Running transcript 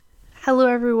Hello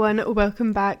everyone,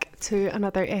 welcome back to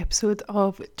another episode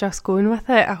of Just Going With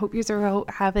It. I hope you are all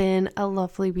having a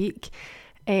lovely week.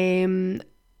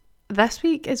 This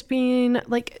week has been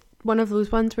like one of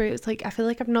those ones where it's like I feel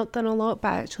like I've not done a lot, but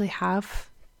I actually have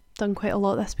done quite a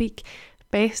lot this week.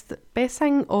 Best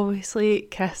thing, obviously,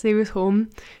 Kirsty was home.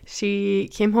 She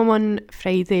came home on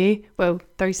Thursday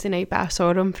night, but I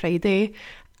saw her on Friday.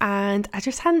 And I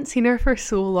just hadn't seen her for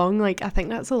so long. Like, I think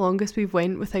that's the longest we've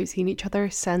went without seeing each other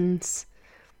since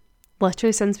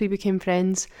we became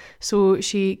friends. So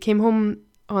she came home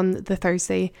on the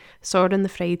Thursday, saw her on the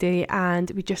Friday,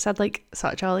 and we just had like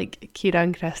such a like Kira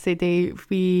and Christy day.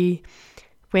 We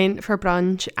went for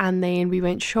brunch and then we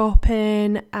went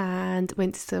shopping and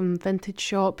went to some vintage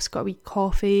shops, got a wee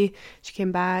coffee. She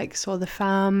came back, saw the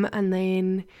fam, and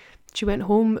then she went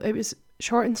home. It was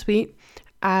short and sweet.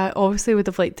 I obviously would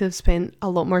have liked to have spent a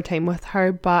lot more time with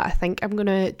her, but I think I'm going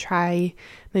to try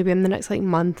maybe in the next like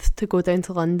month to go down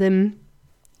to London.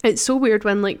 It's so weird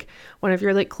when like one of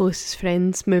your like closest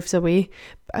friends moves away,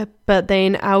 but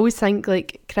then I always think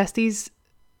like Christy's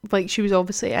like, she was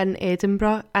obviously in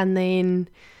Edinburgh and then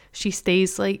she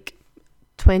stays like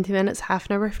 20 minutes, half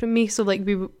an hour from me. So like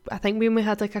I think we only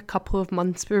had like a couple of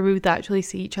months where we would actually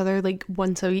see each other like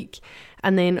once a week.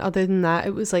 And then other than that,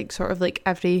 it was like sort of like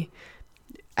every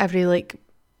like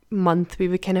month we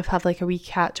would kind of have like a wee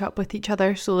catch up with each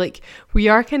other. So like we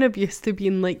are kind of used to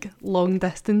being like long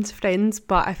distance friends,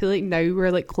 but I feel like now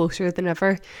we're like closer than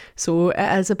ever. So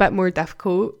it is a bit more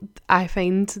difficult. I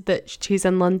find that she's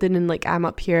in London and like I'm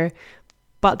up here,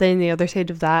 but then the other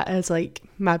side of that is like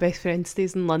my best friend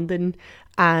stays in London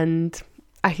and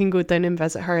I can go down and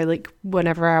visit her like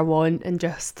whenever I want, and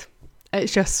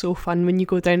it's just so fun when you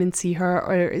go down and see her,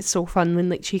 or it's so fun when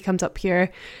like she comes up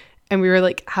here. And we were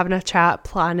like having a chat,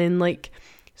 planning like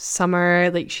summer,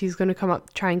 like she's going to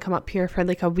try and come up here for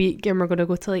like a week, and we're going to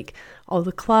go to like all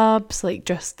the clubs, like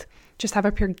just have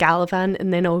a pure gallivant.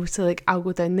 And then obviously like I'll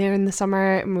go down there in the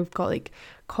summer and we've got like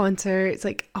concerts,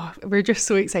 like, oh, we're just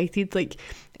so excited. Like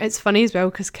it's funny as well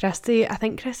because I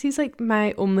think Christy's like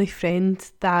my only friend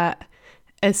that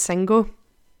is single.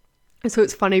 So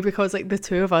it's funny because like the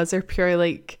two of us are pure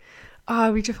like,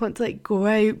 oh, we just want to like go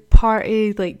out,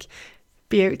 party, like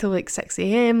be out till like 6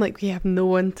 a.m. Like we have no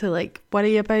one to like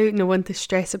worry about, no one to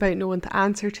stress about, no one to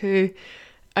answer to.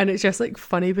 And it's just like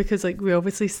funny because like we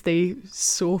obviously stay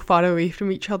so far away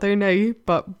from each other now,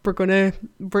 but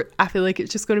I feel like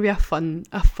it's just going to be a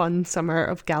fun summer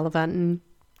of gallivanting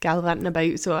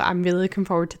about. So I'm really looking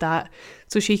forward to that.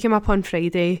 So she came up on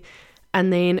Friday,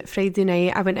 and then Friday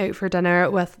night I went out for dinner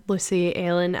with Lucy,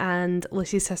 Ellen, and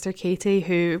Lucy's sister Katie,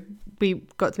 who we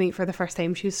got to meet for the first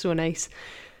time. She was so nice.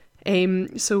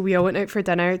 So we all went out for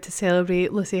dinner to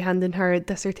celebrate Lucy handing her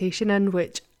dissertation in,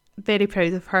 which very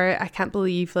proud of her. I can't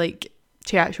believe like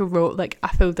she actually wrote like a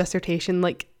full dissertation.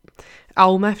 Like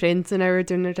all my friends and I are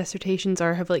doing their dissertations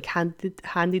or have like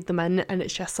handed them in, and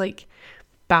it's just like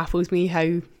baffles me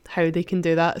how they can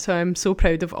do that. So I'm so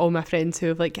proud of all my friends who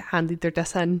have like handed their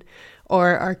dis in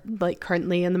or are like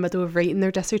currently in the middle of writing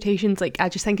their dissertations. Like I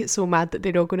just think it's so mad that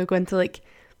they're all going to go into like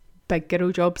big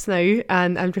girl jobs now,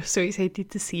 and I'm just so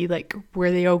excited to see like where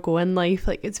they all go in life.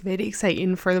 Like it's very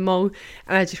exciting for them all,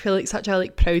 and I just feel like such a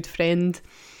like proud friend.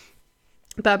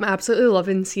 But I'm absolutely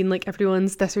loving seeing like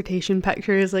everyone's dissertation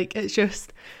pictures. Like it's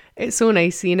so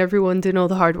nice seeing everyone doing all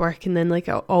the hard work and then like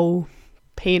all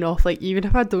paying off. Like even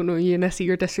if I don't know you and I see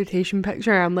your dissertation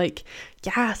picture, I'm like,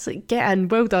 yes, like get in,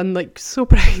 well done, like so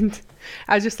proud.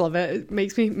 I just love it. It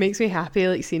makes me happy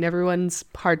like seeing everyone's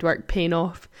hard work paying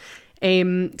off.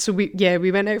 So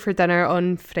we went out for dinner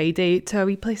on Friday to a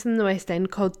wee place in the West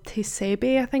End called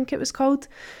Tisebe, I think it was called,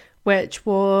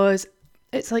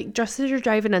 it's like just as you're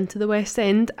driving into the West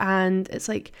End, and it's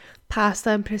like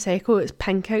pasta and prosecco. It's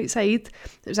pink outside.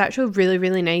 It was actually really,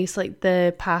 really nice. Like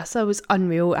the pasta was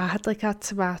unreal. I had like a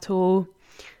tomato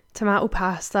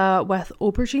pasta with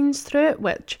aubergines through it,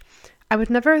 which I would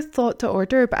never have thought to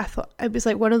order, but I thought it was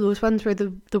like one of those ones where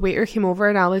the waiter came over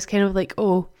and I was kind of like,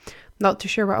 oh, not too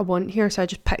sure what I want here, so I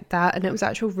just picked that, and it was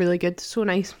actually really good, so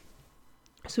nice.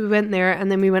 So we went there,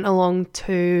 and then we went along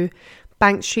to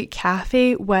Bank Street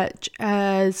Cafe, which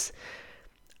is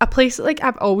a place that like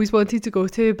I've always wanted to go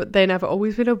to, but then I've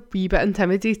always been a wee bit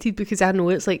intimidated because I know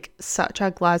it's like such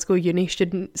a Glasgow uni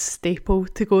student staple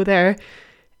to go there.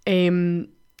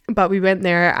 But we went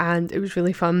there and it was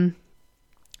really fun,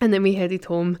 and then we headed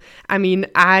home. I mean,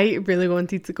 I really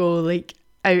wanted to go like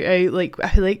out, like I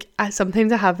feel like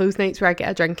sometimes I have those nights where I get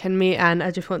a drink in me and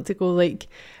I just want to go like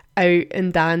out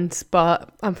and dance,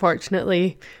 but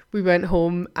unfortunately we went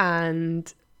home,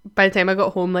 and by the time I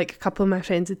got home, like a couple of my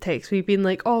friends had texted me being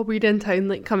like, oh, we're in town,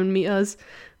 like come and meet us,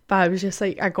 But I was just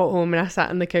like, I got home and I sat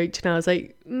on the couch and I was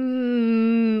like,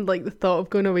 like the thought of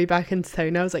going away back into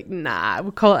town, I was like, nah,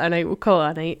 we'll call it a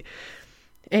night.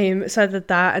 So I did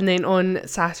that, and then on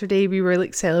Saturday we were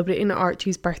like celebrating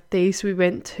Archie's birthday, so we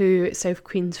went to South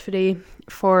Queensferry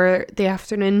for the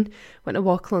afternoon, went to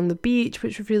walk along the beach,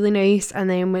 which was really nice, and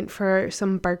then went for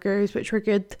some burgers, which were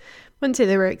good. Wouldn't say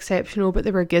they were exceptional, but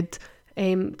they were good.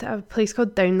 To a place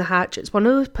called Down the Hatch. It's one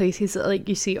of those places that like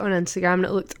you see on Instagram and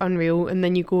it looks unreal, and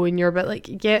then you go and you're a bit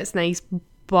like, yeah, it's nice,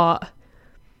 but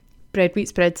bread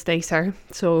meets bread's nicer.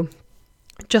 So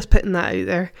just putting that out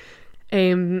there.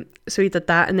 So we did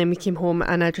that, and then we came home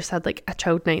and I just had like a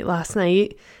chilled night last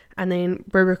night, and then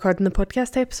we're recording the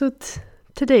podcast episode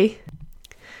today.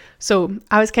 So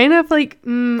I was kind of like,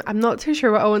 I'm not too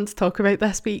sure what I want to talk about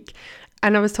this week.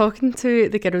 And I was talking to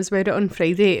the girls about it on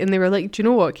Friday, and they were like, do you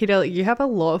know what, Kira, like, you have a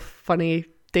lot of funny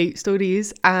date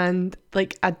stories, and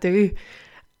like I do.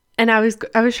 And I was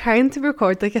trying to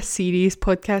record like a serious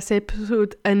podcast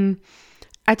episode, and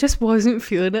I just wasn't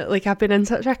feeling it. Like, I've been in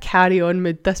such a carry-on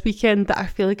mood this weekend that I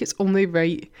feel like it's only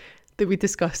right that we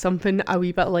discuss something a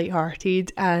wee bit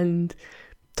lighthearted and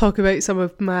talk about some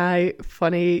of my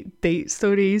funny date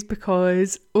stories,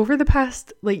 because over the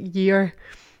past like year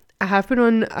I have been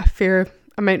on a fair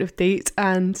amount of dates,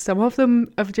 and some of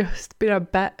them have just been a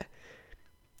bit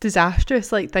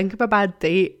disastrous. Like, think of a bad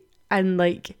date and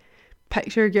like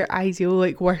picture your ideal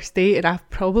like worst date, and I've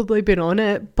probably been on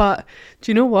it. But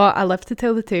do you know what? I love to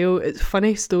tell the tale. It's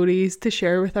funny stories to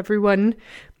share with everyone,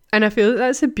 and I feel like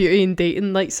that's the beauty in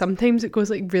dating. Like, sometimes it goes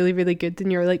like really, really good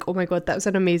and you're like, oh my god, that was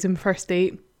an amazing first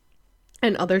date,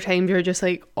 and other times you're just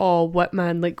like, oh, what,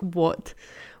 man, like what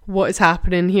is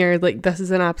happening here? Like, this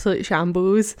is an absolute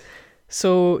shambles.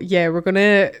 So yeah, we're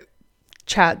gonna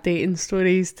chat dating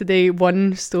stories today.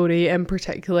 One story in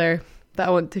particular that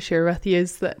I want to share with you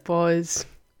is that was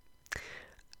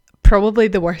probably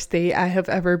the worst date I have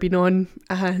ever been on,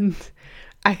 and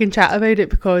I can chat about it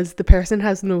because the person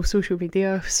has no social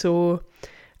media, so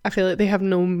I feel like they have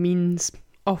no means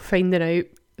of finding out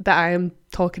that I am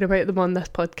talking about them on this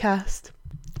podcast.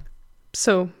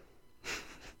 So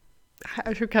I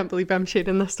actually can't believe I'm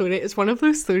sharing this story. It's one of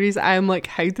those stories I am like,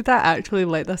 how did I actually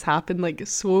let this happen? Like,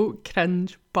 it's so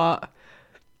cringe, but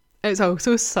it's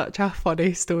also such a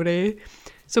funny story.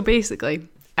 So basically,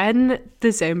 in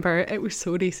December, it was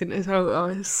so recent as well. Oh,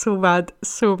 it's so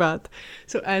bad.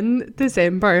 So in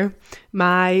December,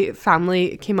 my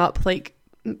family came up, like,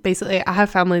 basically I have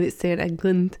family that stay in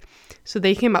England. So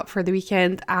they came up for the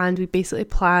weekend, and we basically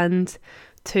planned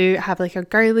to have like a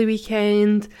girly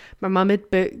weekend. My mum had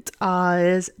booked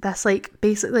us this, like,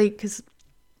 basically, because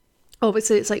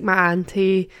obviously it's like my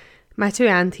two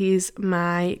aunties,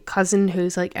 my cousin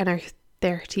who's like in her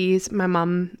 30s, my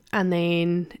mum, and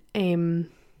then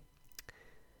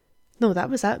no, that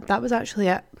was actually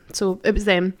it. So it was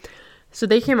them. So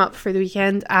they came up for the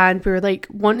weekend, and we were like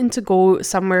wanting to go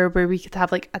somewhere where we could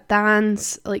have like a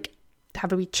dance, like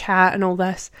have a wee chat and all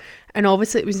this. And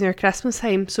obviously it was near Christmas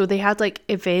time, so they had like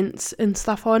events and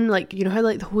stuff on, like, you know how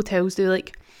like the hotels do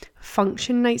like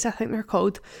function nights, I think they're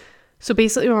called. So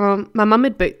basically my mum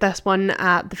had booked this one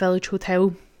at the Village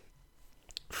Hotel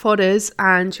for us,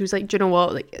 and she was like, do you know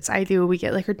what, like, it's ideal, we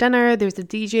get like our dinner, there's a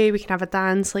DJ, we can have a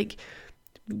dance, like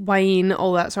wine,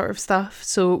 all that sort of stuff.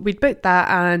 So we'd booked that,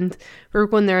 and we were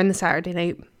going there on the Saturday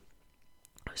night.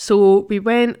 So we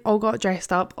went, all got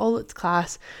dressed up, all looked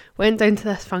class, went down to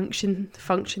this function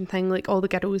thing, like all the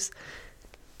girls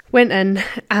went in,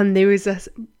 and there was this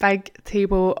big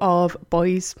table of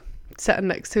boys sitting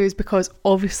next to us, because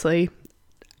obviously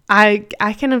I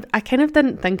kind of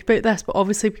didn't think about this, but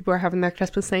obviously people are having their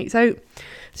Christmas nights out.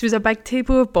 So there was a big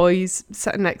table of boys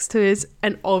sitting next to us,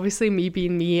 and obviously me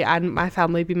being me and my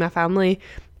family being my family,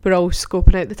 we're all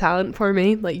scoping out the talent for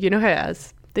me. Like, you know how it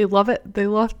is. They love it. They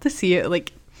love to see it.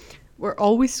 Like, we're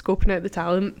always scoping out the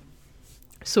talent.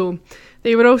 So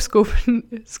they were all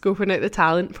scoping out the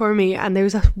talent for me, and there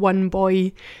was this one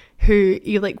boy who,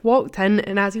 he like walked in,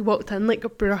 and as he walked in, like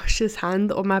brushed his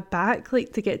hand on my back,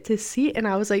 like to get to his seat, and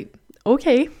I was like,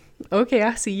 okay,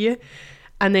 I see you.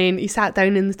 And then he sat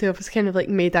down, and the two of us kind of like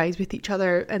made eyes with each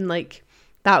other, and like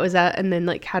that was it. And then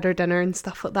like had our dinner and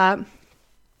stuff like that,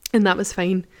 and that was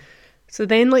fine. So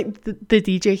then like the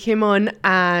DJ came on,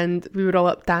 and we were all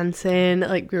up dancing,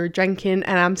 like we were drinking,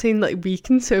 and I'm saying like we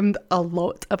consumed a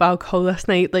lot of alcohol this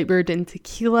night. Like, we were doing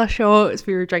tequila shots,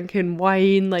 we were drinking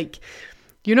wine, like,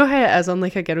 you know how it is on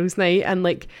like a girls' night. And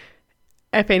like,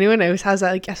 if anyone else has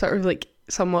like a sort of like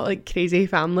somewhat like crazy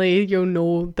family, you'll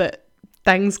know that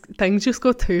things just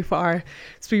go too far.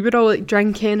 So we were all like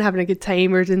drinking, having a good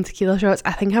time, we were doing tequila shots.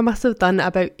 I think I must have done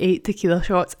about 8 tequila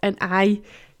shots, and I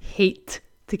hate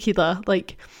tequila.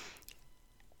 Like,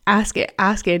 ask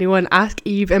anyone, ask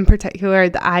Eve in particular,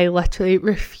 that I literally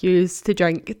refuse to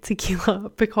drink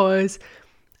tequila because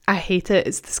I hate it.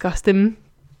 It's disgusting.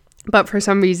 But for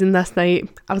some reason this night,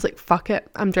 I was like, fuck it,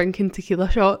 I'm drinking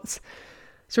tequila shots.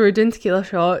 So we're doing tequila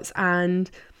shots, and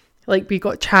like we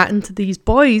got chatting to these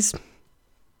boys.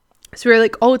 So we're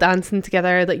like all dancing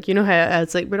together, like, you know how it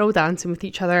is, like we're all dancing with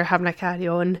each other, having a carry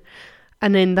on.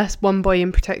 And then this one boy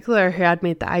in particular who I'd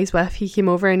made the eyes with, he came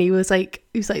over and he was like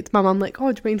to my mum, like,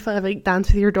 oh, do you mind if I like dance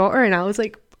with your daughter? And I was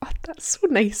like, oh, that's so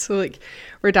nice. So like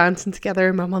we're dancing together,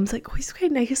 and my mum's like, oh, he's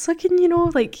quite nice looking, you know,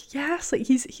 like, yes, like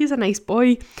he's a nice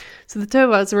boy. So the two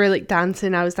of us were like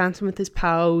dancing. I was dancing with his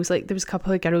pals, like there was a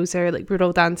couple of girls there, like we were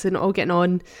all dancing, all getting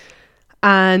on,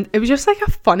 and it was just like a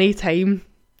funny time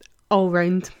all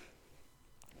round.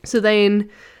 So then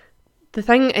the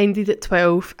thing ended at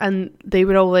 12, and they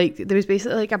were all like, there was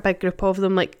basically like a big group of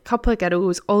them, like a couple of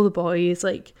girls, all the boys,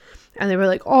 like, and they were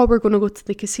like, oh, we're going to go to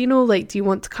the casino, like, do you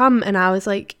want to come? And I was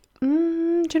like,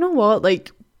 do you know what, like,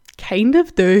 kind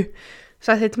of do.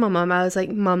 So I said to my mum, I was like,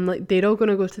 Mum, like, they're all going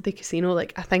to go to the casino,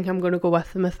 like, I think I'm going to go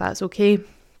with them if that's okay.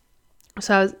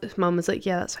 So Mum was like,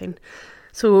 yeah, that's fine.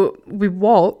 So we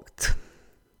walked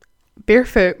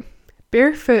barefoot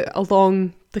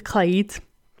along the Clyde,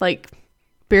 like,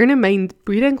 bearing in mind,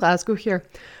 we're in Glasgow here,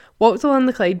 walked along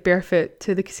the Clyde barefoot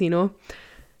to the casino,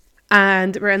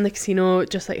 and we're in the casino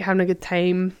just like having a good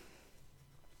time,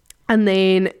 and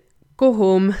then go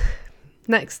home.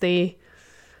 Next day,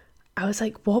 I was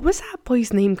like, what was that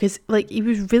boy's name? Because like he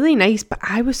was really nice, but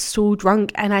I was so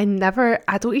drunk, and I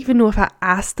don't even know if I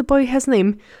asked the boy his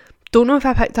name. Don't know if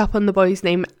I picked up on the boy's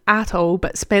name at all,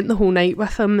 but spent the whole night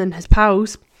with him and his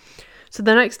pals. So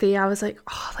the next day I was like,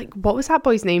 oh, like, what was that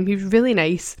boy's name? He was really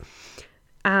nice.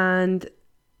 And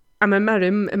I'm in my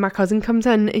room and my cousin comes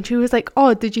in and she was like,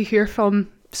 oh, did you hear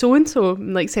from so-and-so?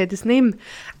 And like said his name.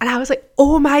 And I was like,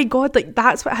 oh my God, like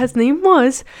that's what his name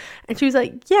was. And she was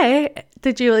like, yeah,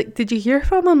 did you hear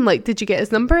from him? Like, did you get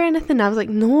his number or anything? And I was like,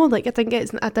 no, like I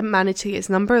didn't manage to get his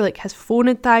number. Like his phone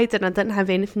had died and I didn't have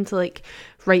anything to like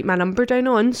write my number down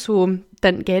on. So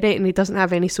didn't get it, and he doesn't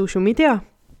have any social media.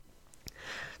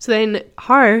 So then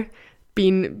her,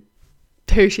 being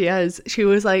who she is, she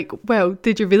was like, well,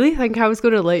 did you really think I was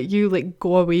going to let you like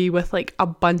go away with like a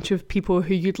bunch of people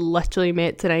who you'd literally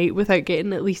met tonight without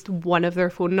getting at least one of their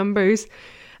phone numbers?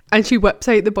 And she whips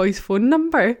out the boy's phone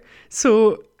number.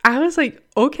 So I was like,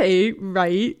 okay,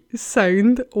 right,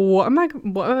 sound, what am I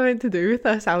meant to do with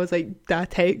this? I was like, did I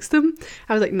text him?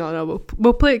 I was like, no,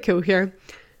 we'll play it cool here.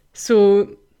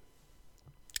 So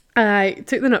I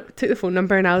took the phone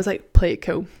number and I was like, play it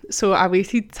cool. So I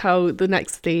waited till the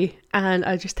next day and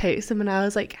I just texted him and I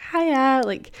was like, hiya,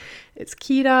 like, it's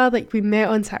Kira, like, we met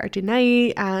on Saturday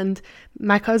night and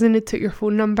my cousin had took your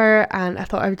phone number and I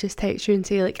thought I would just text you and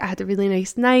say, like, I had a really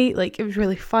nice night, like, it was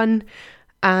really fun.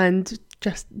 And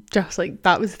just like,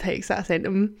 that was the text that I sent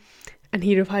him. And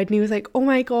he replied and he was like, oh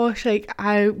my gosh, like,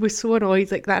 I was so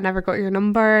annoyed, like, that I never got your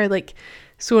number, like,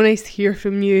 so nice to hear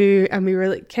from you. And we were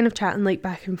like kind of chatting like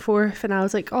back and forth, and I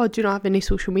was like, oh, do you not have any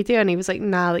social media? And he was like,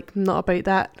 nah, like, not about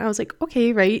that. And I was like,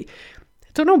 okay, right. I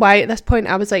don't know why at this point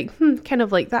I was like, kind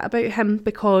of like that about him,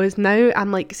 because now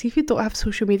I'm like, see, if you don't have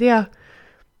social media,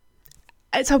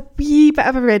 it's a wee bit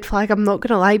of a red flag, I'm not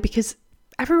gonna lie, because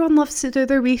everyone loves to do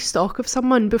their wee stalk of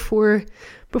someone before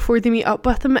they meet up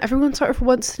with them. Everyone sort of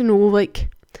wants to know like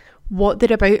what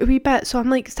they're about a wee bit. So I'm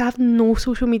like, to have no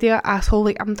social media at all,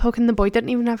 like, I'm talking, the boy didn't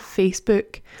even have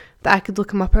Facebook that I could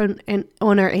look him up on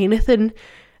or anything.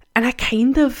 And I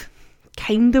kind of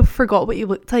forgot what he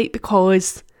looked like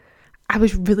because I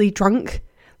was really drunk.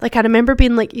 Like, I remember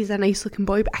being like, he's a nice looking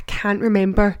boy, but I can't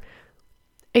remember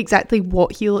exactly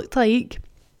what he looked like.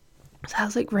 So I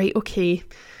was like, right, okay,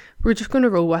 we're just going to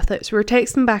roll with it. So we're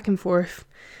texting back and forth.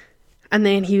 And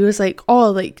then he was like,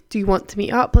 oh, like, do you want to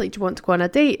meet up? Like, do you want to go on a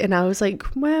date? And I was like,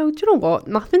 well, do you know what?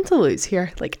 Nothing to lose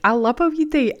here. Like, I love a wee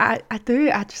date. I do.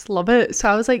 I just love it. So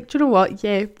I was like, do you know what?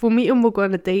 Yeah, we'll meet and we'll go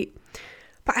on a date.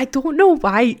 But I don't know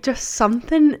why. Just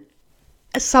something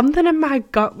in my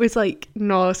gut was like,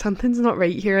 no, something's not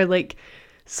right here. Like,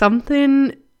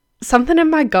 something in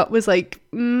my gut was like,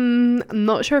 I'm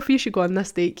not sure if you should go on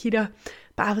this date, Kira.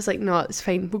 But I was like, no, it's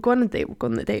fine. We'll go on a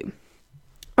date.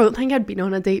 I don't think I'd been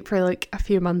on a date for like a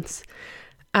few months,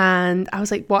 and I was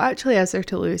like, what actually is there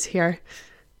to lose here?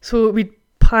 So we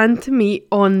planned to meet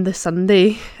on the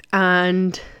Sunday,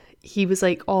 and he was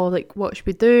like, oh, like, what should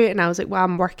we do? And I was like, well,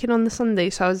 I'm working on the Sunday.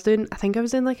 So I think I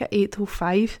was doing like an 8 till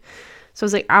 5. So I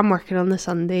was like, I'm working on the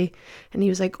Sunday. And he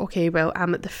was like, okay, well,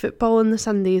 I'm at the football on the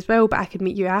Sunday as well, but I could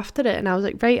meet you after it. And I was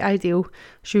like, right, ideal.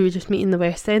 Should we just meet in the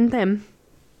West End then?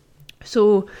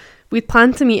 So we'd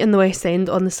planned to meet in the West End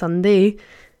on the Sunday,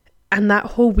 and that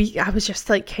whole week I was just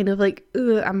like kind of like,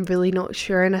 I'm really not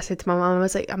sure. And I said to my mum, I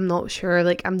was like, I'm not sure,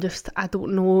 like I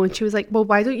don't know. And she was like, well,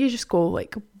 why don't you just go?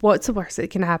 Like, what's the worst that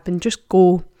can happen? Just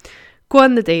go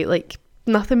on the date. Like,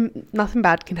 nothing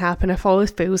bad can happen. If all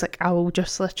this fails, like, I will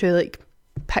just literally like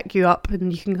pick you up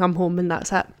and you can come home and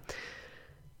that's it.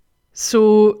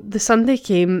 So the Sunday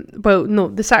came,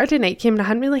 the Saturday night came, and I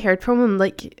hadn't really heard from him.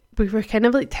 Like, we were kind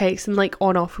of like texting like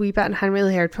on off a wee bit and hadn't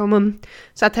really heard from him.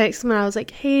 So I texted him and I was like,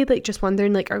 hey, like just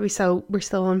wondering, like, we're still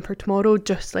on for tomorrow?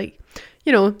 Just like,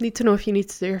 you know, need to know if you need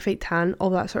to do your fake tan, all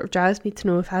that sort of jazz. Need to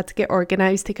know if I had to get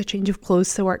organised, take a change of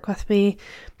clothes to work with me,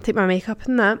 take my makeup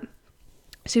and that.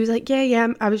 So he was like, yeah,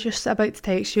 I was just about to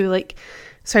text you, like,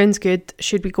 sounds good,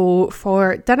 should we go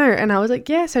for dinner? And I was like,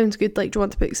 yeah, sounds good, like, do you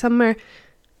want to book somewhere?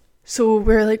 So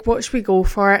we were like, what should we go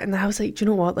for? And I was like, do you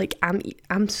know what, like,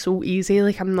 I'm so easy,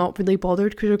 like, I'm not really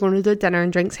bothered because we're going to do dinner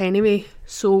and drinks anyway.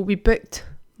 So we booked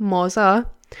Mozza,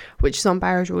 which is on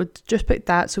Byers Road, just booked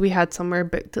that, so we had somewhere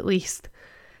booked at least.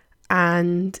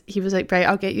 And he was like, right,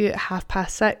 I'll get you at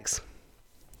 6:30.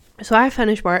 So I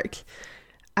finished work,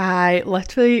 I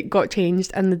literally got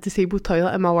changed in the disabled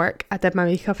toilet in my work, I did my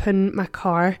makeup in my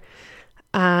car,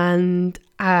 and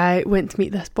I went to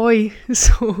meet this boy.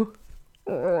 So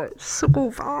it's so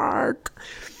bad.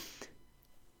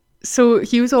 So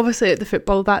he was obviously at the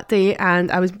football that day, and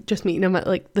I was just meeting him at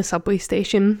like the subway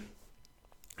station.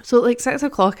 So at like 6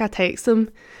 o'clock I texted him.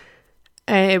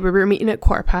 We were meeting at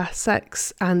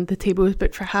 6:15 and the table was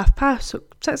booked for 5:30. So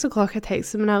 6 o'clock I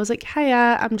texted him and I was like,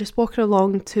 hiya, I'm just walking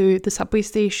along to the subway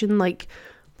station, like,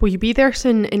 will you be there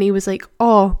soon? And he was like,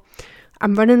 oh,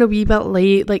 I'm running a wee bit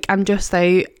late, like, I'm just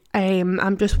out,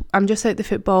 I'm just out the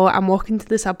football, I'm walking to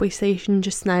the subway station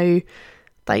just now,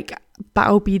 like, but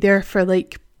I'll be there for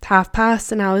like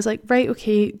 5:30. And I was like, right,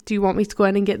 okay, do you want me to go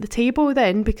in and get the table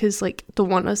then, because like, don't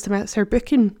want us to miss our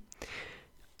booking?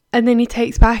 And then he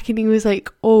texts back and he was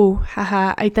like, oh,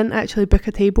 haha, I didn't actually book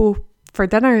a table for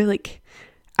dinner, like,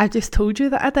 I just told you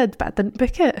that I did, but I didn't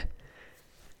book it.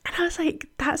 And I was like,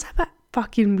 that's a bit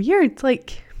fucking weird,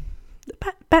 like,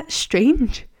 a bit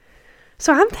strange.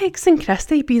 So I'm texting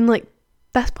Christy being like,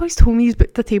 this boy's told me he's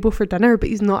booked a table for dinner, but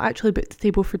he's not actually booked a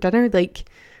table for dinner, like,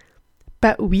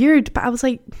 bit weird. But I was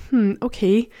like,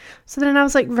 okay. So then I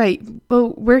was like, right, well,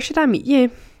 where should I meet you?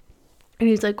 And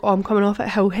he's like, oh, I'm coming off at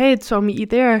Hillhead, so I'll meet you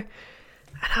there.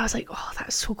 And I was like, oh,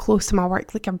 that's so close to my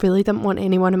work. Like, I really didn't want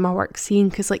anyone in my work seeing,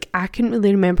 because like, I couldn't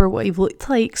really remember what he looked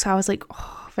like. So I was like,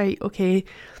 oh, right, okay.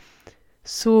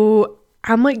 So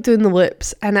I'm like doing the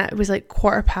loops, and it was like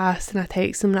 15:15, and I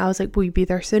texted him and I was like, will you be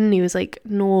there soon? And he was like,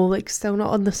 no, like, still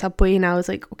not on the subway. And I was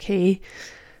like, okay.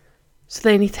 So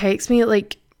then he texts me at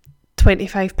like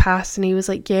 25 past and he was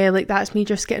like, yeah, like, that's me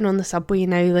just getting on the subway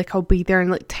now, like, I'll be there in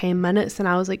like 10 minutes. And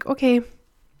I was like, okay.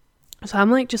 So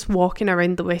I'm like just walking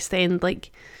around the West End,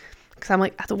 like, because I'm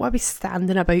like, I don't want to be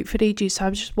standing about for ages. So I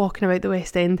was just walking about the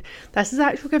West End. This is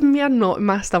actually giving me a knot in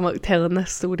my stomach telling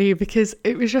this story, because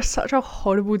it was just such a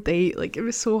horrible date, like, it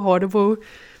was so horrible.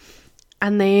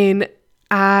 And then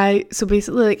so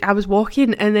basically, like, I was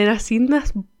walking, and then I seen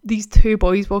these two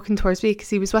boys walking towards me, because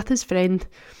he was with his friend.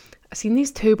 I seen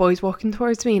these two boys walking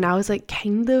towards me, and I was like,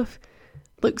 kind of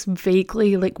looks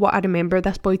vaguely like what I remember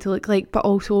this boy to look like, but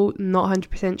also not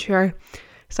 100% sure.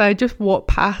 So I just walked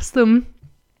past them,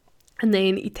 and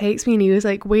then he texts me and he was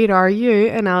like, where are you?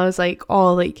 And I was like,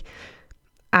 oh, like,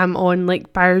 I'm on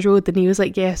like Byers Road. And he was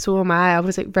like, yeah, so am I. I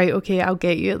was like, right, okay, I'll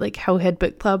get you at like Hillhead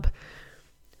Book Club.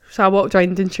 So I walked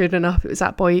around, and sure enough, it was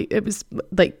that boy. It was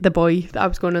like the boy that I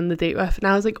was going on the date with. And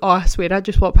I was like, oh, I swear I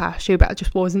just walked past you, but I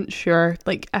just wasn't sure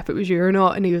like if it was you or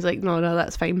not. And he was like, no,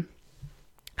 that's fine.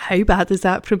 How bad is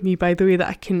that from me, by the way, that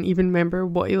I couldn't even remember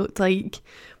what he looked like?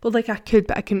 Well, like, I could,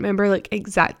 but I couldn't remember like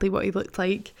exactly what he looked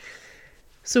like.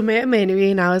 So met him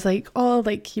anyway, and I was like, oh,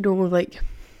 like, you know, like,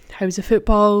 how's the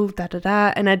football,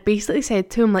 da-da-da. And I'd basically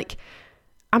said to him, like,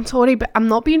 I'm sorry, but I'm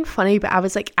not being funny, but I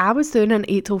was like, I was doing an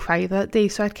 8 till 5 that day,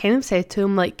 so I'd kind of said to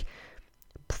him, like,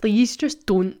 please just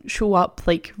don't show up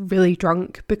like really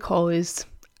drunk, because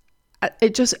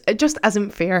it just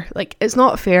isn't fair. Like, it's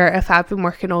not fair if I've been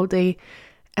working all day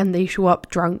and they show up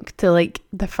drunk to like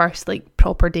the first like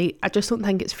proper date. I just don't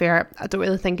think it's fair. I don't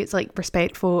really think it's like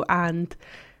respectful, and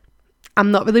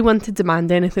I'm not really one to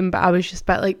demand anything, but I was just a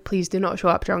bit like, please do not show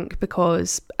up drunk,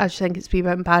 because I just think it's a bit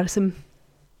embarrassing.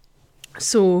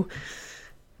 So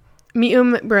meet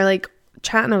him, we're like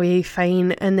chatting away,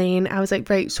 fine. And then I was like,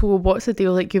 right, so what's the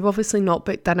deal? Like, you've obviously not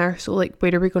booked dinner, so like,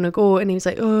 where are we going to go? And he was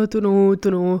like, oh, don't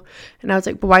know. And I was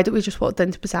like, well, why don't we just walk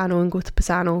down to Pisano and go to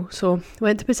Pisano? So we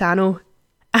went to Pisano,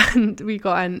 and we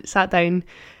got in, sat down,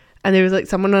 and there was like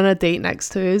someone on a date next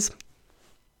to us.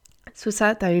 So we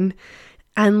sat down,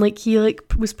 and like he like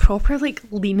was proper like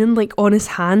leaning like on his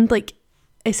hand, like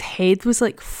his head was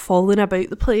like falling about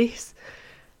the place.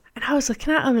 And I was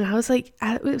looking at him, and I was like,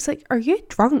 are you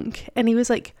drunk? And he was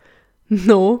like,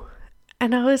 no.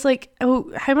 And I was like,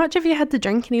 oh, how much have you had to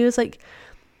drink? And he was like,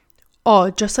 oh,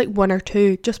 just like one or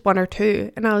two.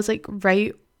 And I was like,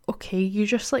 right, okay, you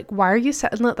just like, why are you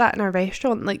sitting like that in a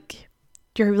restaurant? Like,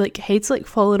 your like head's like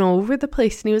falling all over the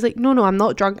place. And he was like, no, I'm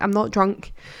not drunk. And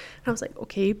I was like,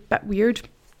 okay, bit weird.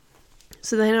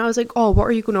 So then I was like, oh, what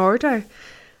are you going to order?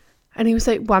 And he was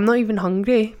like, well, I'm not even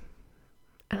hungry.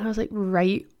 And I was like,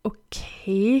 right,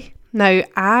 okay. Now,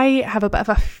 I have a bit of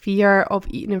a fear of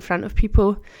eating in front of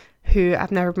people who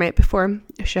I've never met before.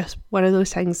 It's just one of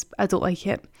those things, I don't like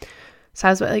it. So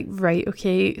I was like, right,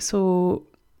 okay, so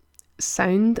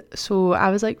sound. So I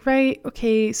was like, right,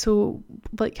 okay, so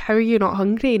like, how are you not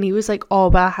hungry? And he was like, oh,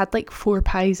 well, I had like 4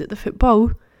 pies at the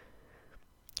football.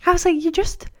 I was like, do you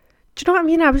know what I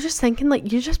mean? I was just thinking,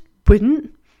 like, you just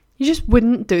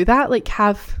wouldn't do that.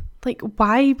 Like,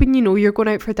 why, when you know you're going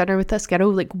out for dinner with this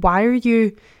girl, like, why are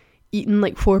you eating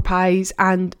like 4 pies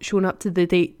and showing up to the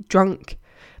date drunk?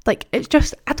 Like, it's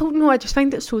just, I don't know, I just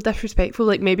find it so disrespectful.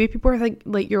 Like, maybe people are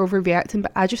like you're overreacting,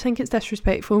 but I just think it's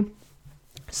disrespectful.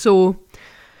 So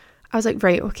I was like,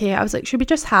 right, okay. I was like, should we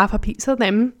just have a pizza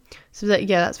then? So he was like,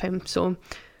 yeah, that's fine. So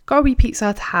got a wee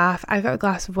pizza to have. I got a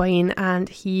glass of wine, and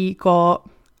he got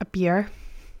a beer,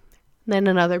 then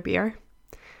another beer,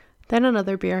 then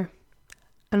another beer,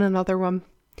 and another one,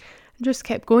 and just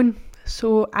kept going.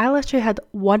 So I literally had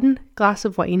 1 glass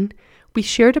of wine. We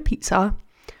shared a pizza,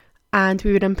 and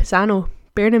we were in Pisano.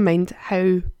 Bearing in mind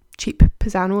how cheap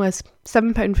Pisano is,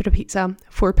 £7 for a pizza,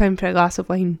 £4 for a glass of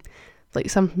wine, like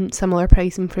something similar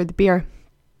pricing for the beer.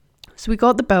 So we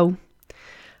got the bill,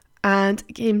 and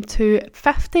it came to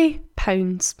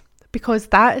 £50, because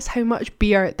that is how much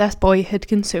beer this boy had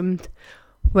consumed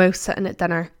while sitting at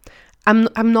dinner.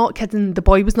 I'm not kidding. The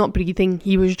boy was not breathing.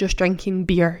 He was just drinking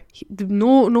beer.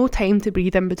 No time to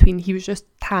breathe in between. He was just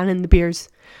tanning the beers.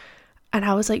 And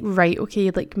I was like, right, okay,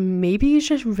 like maybe he's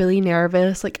just really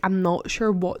nervous. Like, I'm not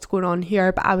sure what's going on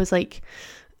here. But I was like,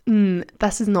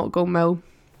 this is not going well.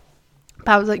 But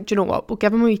I was like, do you know what? We'll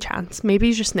give him a wee chance. Maybe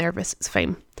he's just nervous. It's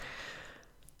fine.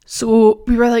 So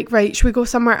we were like, right, should we go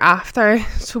somewhere after?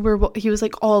 So he was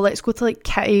like, oh, let's go to like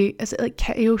Kitty. Is it like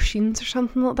Kitty O'Sheens or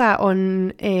something like that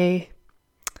on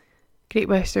Great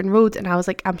Western Road? And I was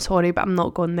like, I'm sorry, but I'm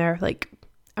not going there. Like,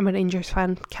 I'm a Rangers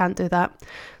fan, can't do that.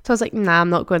 So I was like, nah, I'm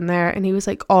not going there. And he was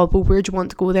like, oh, well, where do you want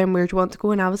to go then? Where do you want to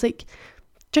go? And I was like,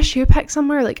 just you pick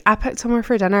somewhere. Like, I picked somewhere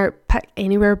for dinner, pick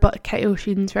anywhere but Kitty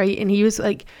O'Sheens, right? And he was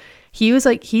like,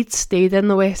 he'd stayed in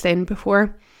the West End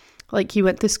before. Like, he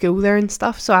went to school there and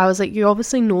stuff. So I was like, you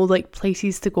obviously know like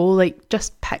places to go, like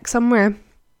just pick somewhere.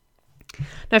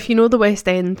 Now, if you know the West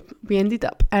End, we ended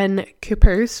up in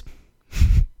Cooper's.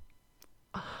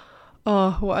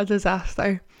 Oh, what a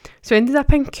disaster. So we ended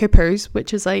up in Cooper's,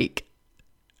 which is like,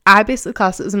 I basically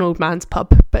class it as an old man's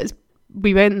pub, but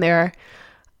we went there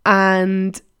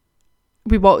and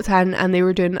we walked in and they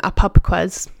were doing a pub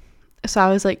quiz. So I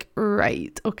was like,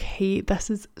 right, okay, this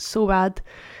is so bad.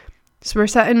 So we're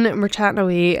sitting and we're chatting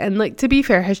away, and like, to be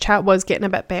fair, his chat was getting a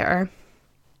bit better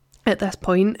at this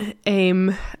point.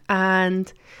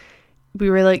 And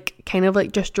we were like kind of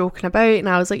like just joking about, and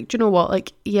I was like, do you know what,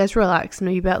 like, he is relaxing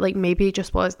a wee bit, like maybe he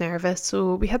just was nervous.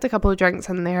 So we had a couple of drinks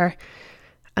in there,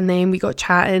 and then we got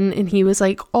chatting, and he was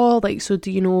like, oh, like, so do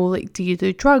you know, like, do you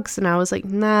do drugs? And I was like,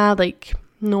 nah, like,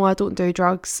 no, I don't do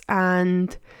drugs.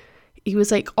 And he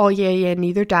was like, oh yeah,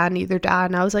 neither do.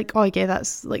 And I was like, oh yeah,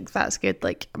 that's good,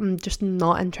 like, I'm just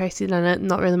not interested in it,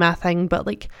 not really my thing, but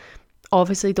like,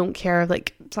 obviously don't care,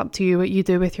 like, it's up to you what you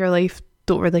do with your life,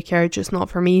 don't really care, just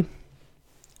not for me.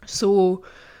 So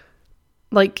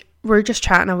like, we're just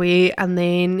chatting away, and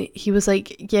then he was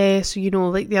like, yeah, so you know,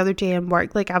 like, the other day in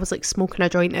work, like, I was like smoking a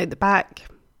joint out the back.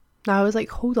 And I was like,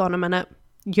 hold on a minute,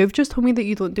 you've just told me that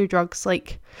you don't do drugs.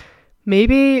 Like,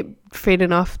 maybe, fair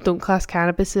enough, don't class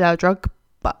cannabis as a drug,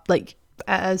 but like,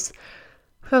 it is.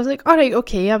 So I was like, alright,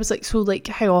 okay. I was like, so like,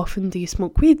 how often do you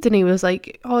smoke weed? And he was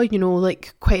like, oh, you know,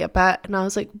 like, quite a bit. And I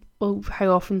was like, well, how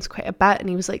often's quite a bit? And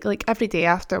he was like every day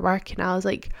after work. And I was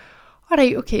like,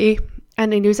 alright, okay.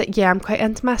 And then he was like, yeah, I'm quite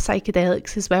into my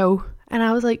psychedelics as well. And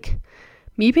I was like,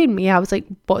 me being me, I was like,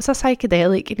 what's a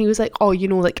psychedelic? And he was like, oh, you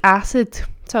know, like acid.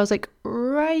 So I was like,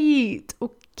 right,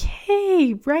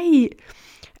 okay, right.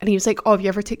 And he was like, oh, have you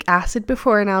ever took acid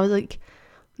before? And I was like,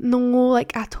 no,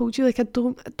 like, I told you, like, I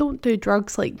don't do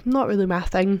drugs, like, not really my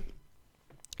thing.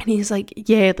 And he's like,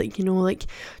 yeah, like, you know, like,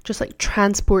 just like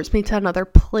transports me to another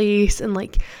place, and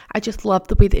like, I just love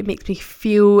the way that it makes me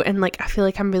feel, and like, I feel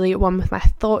like I'm really at one with my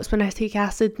thoughts when I take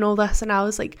acid and all this. And I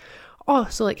was like, oh,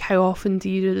 so like, how often do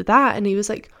you do that? And he was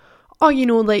like, oh, you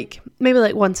know, like, maybe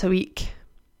like once a week.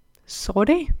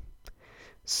 Sorry,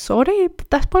 but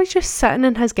this boy's just sitting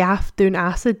in his gaff doing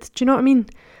acid. Do you know what I mean?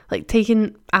 Like,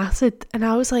 taking acid. And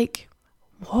I was like,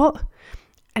 what?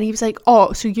 And he was like,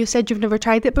 oh, so you said you've never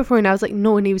tried it before? And I was like,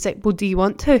 no. And he was like, well, do you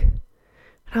want to? And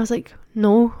I was like,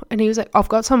 no. And he was like, I've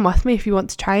got some with me if you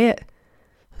want to try it.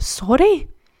 Sorry?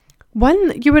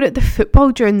 One, you were at the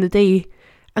football during the day,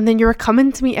 and then you were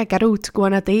coming to meet a girl to go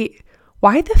on a date.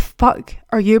 Why the fuck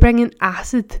are you bringing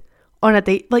acid on a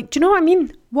date? Like, do you know what I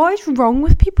mean? What is wrong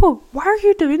with people? Why are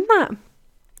you doing that?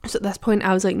 So at this point,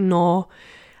 I was like, no,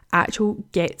 actual,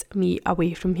 get me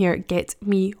away from here. Get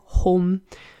me home.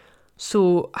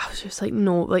 So I was just like,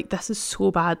 no, like, this is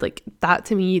so bad. Like, that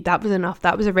to me, that was enough.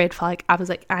 That was a red flag. I was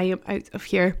like, I am out of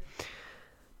here.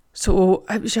 So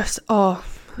it was just, oh,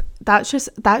 that's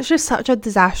just such a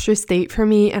disastrous date for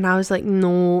me. And I was like,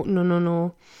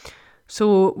 no.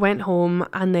 So went home,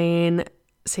 and then,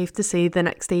 safe to say, the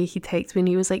next day he texted me and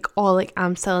he was like, oh, like,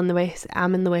 I'm in the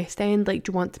West End. Like,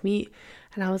 do you want to meet?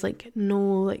 And I was like, no,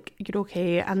 like, you're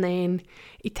okay. And then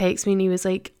he texted me and he was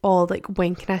like, oh, like,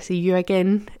 when can I see you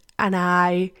again? And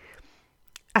I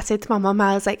said to my mum,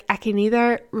 I was like, I can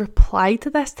either reply to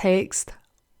this text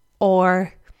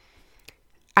or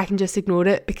I can just ignore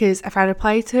it, because if I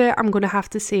reply to it, I'm going to have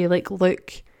to say, like,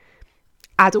 look,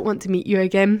 I don't want to meet you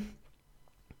again.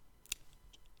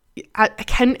 I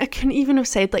couldn't even have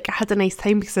said, like, I had a nice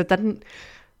time, because I didn't.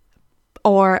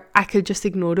 Or I could just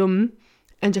ignore him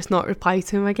and just not reply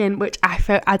to him again, which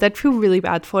I did feel really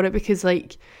bad for it, because,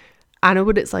 like, I know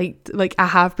what it's like, I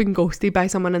have been ghosted by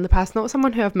someone in the past, not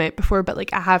someone who I've met before, but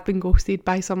like, I have been ghosted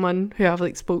by someone who I've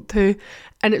like spoke to,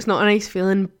 and it's not a nice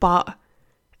feeling. But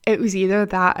it was either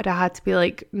that, or I had to be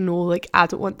like, no, like, I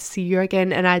don't want to see you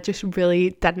again. And I just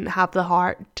really didn't have the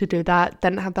heart to do that,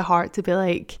 didn't have the heart to be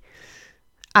like,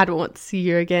 I don't want to see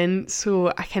you again. So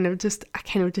I kind of just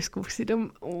ghosted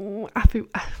him. Oh, I feel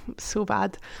so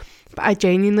bad. But I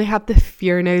genuinely have the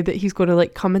fear now that he's going to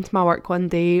like come into my work one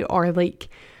day, or like,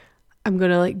 I'm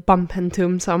going to like bump into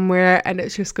him somewhere, and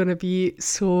it's just going to be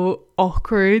so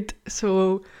awkward.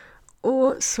 So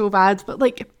bad. But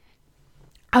like,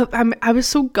 I was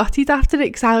so gutted after it,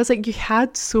 because I was like, you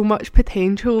had so much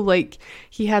potential. Like,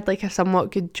 he had like a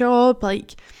somewhat good job,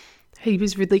 like he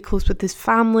was really close with his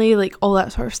family, like all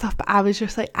that sort of stuff. But I was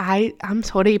just like, I'm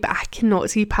sorry, but I cannot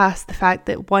see past the fact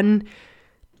that, one,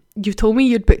 you told me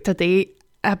you'd booked a date,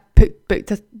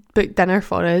 booked dinner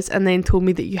for us, and then told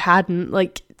me that you hadn't.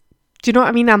 Like, do you know what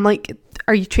I mean? I'm like,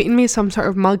 are you treating me as some sort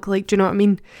of mug? Like, do you know what I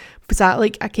mean? Was that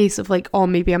like a case of like, oh,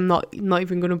 maybe I'm not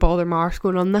even going to bother my arse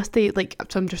going on this date, like,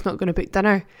 so I'm just not going to book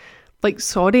dinner? Like,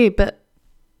 sorry, but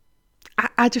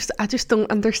I just don't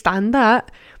understand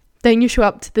that. Then you show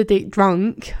up to the date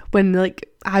drunk, when like,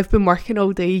 I've been working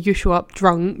all day, you show up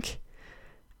drunk,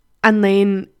 and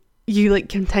then you like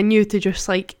continue to just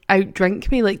like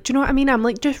outdrink me. Like, do you know what I mean? I'm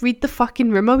like, just read the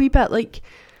fucking room a wee bit. Like,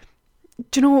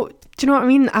 do you know what I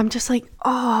mean? I'm just like,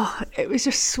 oh, it was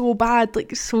just so bad,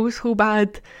 like so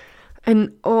bad.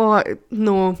 And oh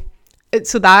no,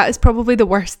 so that is probably the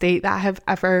worst date that I have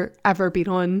ever been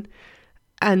on.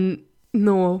 And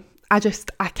no, I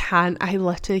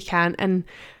literally can't. And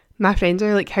my friends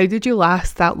are like, how did you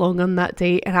last that long on that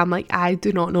date? And I'm like, I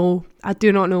do not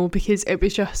know, because it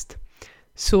was just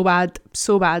so bad.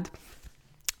 So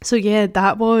yeah,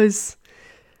 that was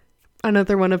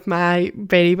another one of my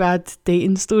very bad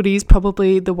dating stories,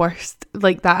 probably the worst.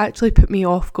 Like, that actually put me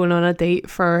off going on a date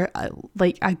for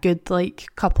like a good like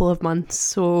couple of months.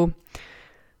 So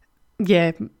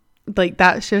yeah, like,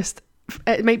 that's just,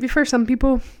 it might be for some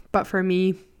people, but for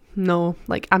me, no.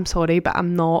 Like, I'm sorry, but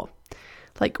I'm not.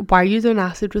 Like, why are you doing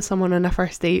acid with someone on a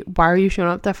first date? Why are you showing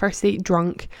up to a first date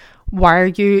drunk? Why are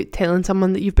you telling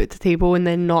someone that you've booked a table and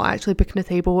then not actually booking a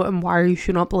table? And why are you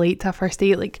showing up late to a first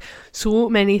date? Like, so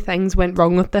many things went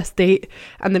wrong with this date.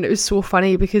 And then it was so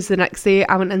funny, because the next day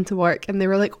I went into work and they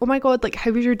were like, oh my god, like,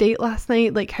 how was your date last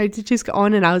night? Like, how did you get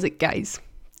on? And I was like, guys,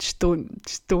 just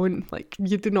don't, like,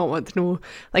 you do not want to know.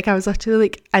 Like, I was actually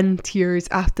like in tears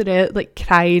after it, like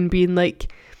crying, being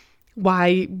like,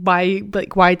 why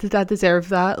did I deserve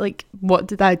that? Like, what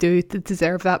did I do to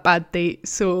deserve that bad date?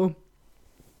 So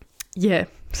yeah,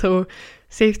 so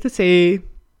safe to say,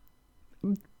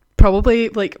 probably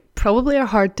a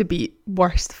hard to beat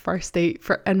worst first date,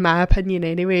 for in my opinion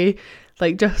anyway.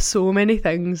 Like, just so many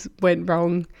things went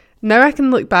wrong. Now I can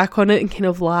look back on it and kind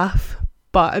of laugh,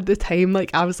 but at the time,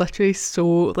 like, I was literally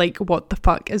so like, what the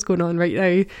fuck is going on right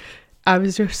now? I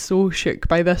was just so shook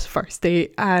by this first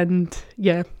date, and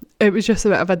yeah, it was just a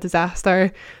bit of a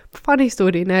disaster. Funny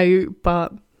story now,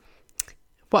 but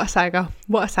what a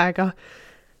saga.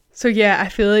 So yeah, I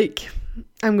feel like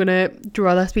I'm gonna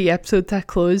draw this wee episode to a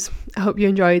close. I hope you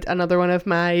enjoyed another one of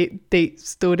my date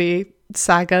story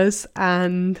sagas,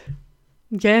 and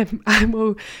yeah, I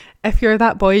will, if you're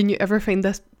that boy and you ever find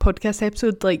this podcast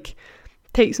episode, like,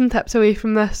 take some tips away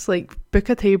from this. Like, book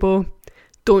a table,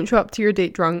 don't show up to your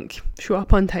date drunk, show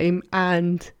up on time,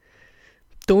 and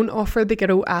don't offer the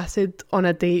girl acid on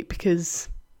a date, because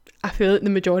I feel like the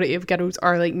majority of girls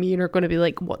are like me and are going to be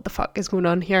like, what the fuck is going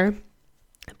on here?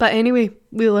 But anyway,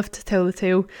 we live to tell the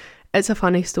tale. It's a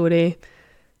funny story.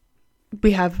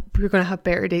 We're going to have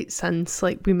better dates since,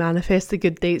 like, we manifest the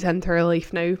good dates into our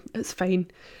life now. It's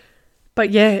fine.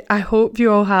 But yeah, I hope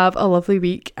you all have a lovely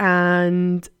week,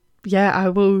 and yeah, I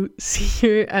will see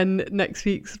you in next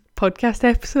week's podcast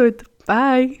episode.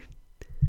 Bye.